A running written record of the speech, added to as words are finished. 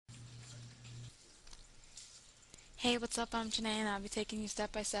Hey, what's up? I'm Janae and I'll be taking you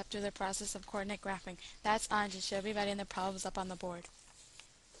step by step through the process of coordinate graphing. That's Anj. She'll be writing the problems up on the board.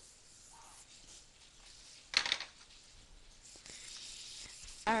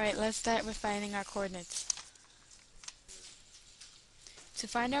 Alright, let's start with finding our coordinates. To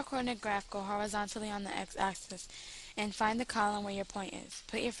find our coordinate graph, go horizontally on the x-axis and find the column where your point is.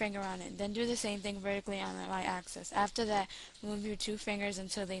 Put your finger on it. Then do the same thing vertically on the y-axis. After that, move your two fingers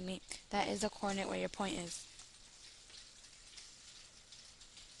until they meet. That is the coordinate where your point is.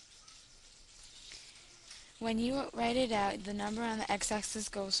 When you write it out, the number on the x-axis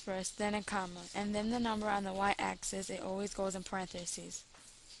goes first, then a comma, and then the number on the y-axis, it always goes in parentheses.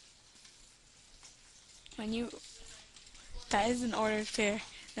 That is an ordered pair.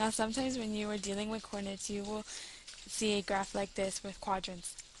 Now sometimes when you are dealing with coordinates, you will see a graph like this with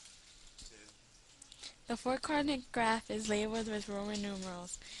quadrants. The four-coordinate graph is labeled with Roman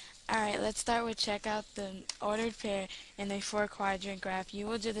numerals. Alright, let's start with check out the ordered pair in a four-quadrant graph. You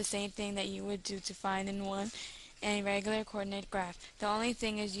will do the same thing that you would do to find in a regular coordinate graph. The only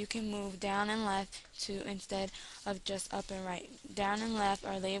thing is you can move down and left instead of just up and right. Down and left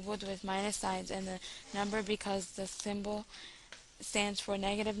are labeled with minus signs and the number because the symbol stands for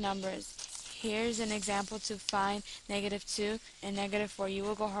negative numbers. Here's an example to find -2 and -4. You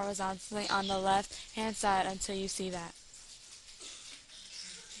will go horizontally on the left hand side until you see that.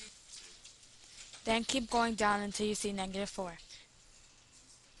 Then keep going down until you see -4.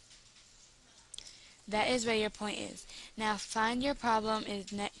 That is where your point is. Now find your problem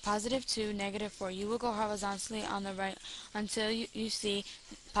is +2, -4. You will go horizontally on the right until you see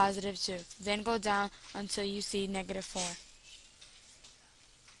 +2. Then go down until you see -4.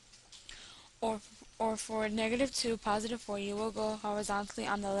 Or for -2, +4, you will go horizontally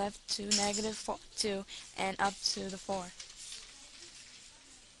on the left to -2 and up to the 4.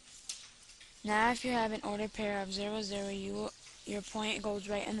 Now if you have an ordered pair of 0, 0, your point goes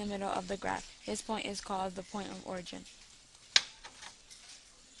right in the middle of the graph. This point is called the point of origin.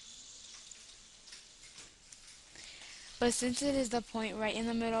 But since it is the point right in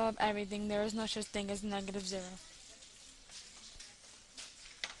the middle of everything, there is no such thing as -0.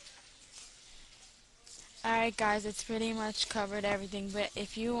 Alright guys, it's pretty much covered everything, but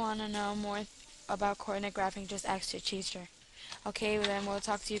if you want to know more about coordinate graphing, just ask your teacher. Okay, well then we'll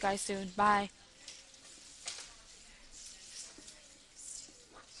talk to you guys soon. Bye.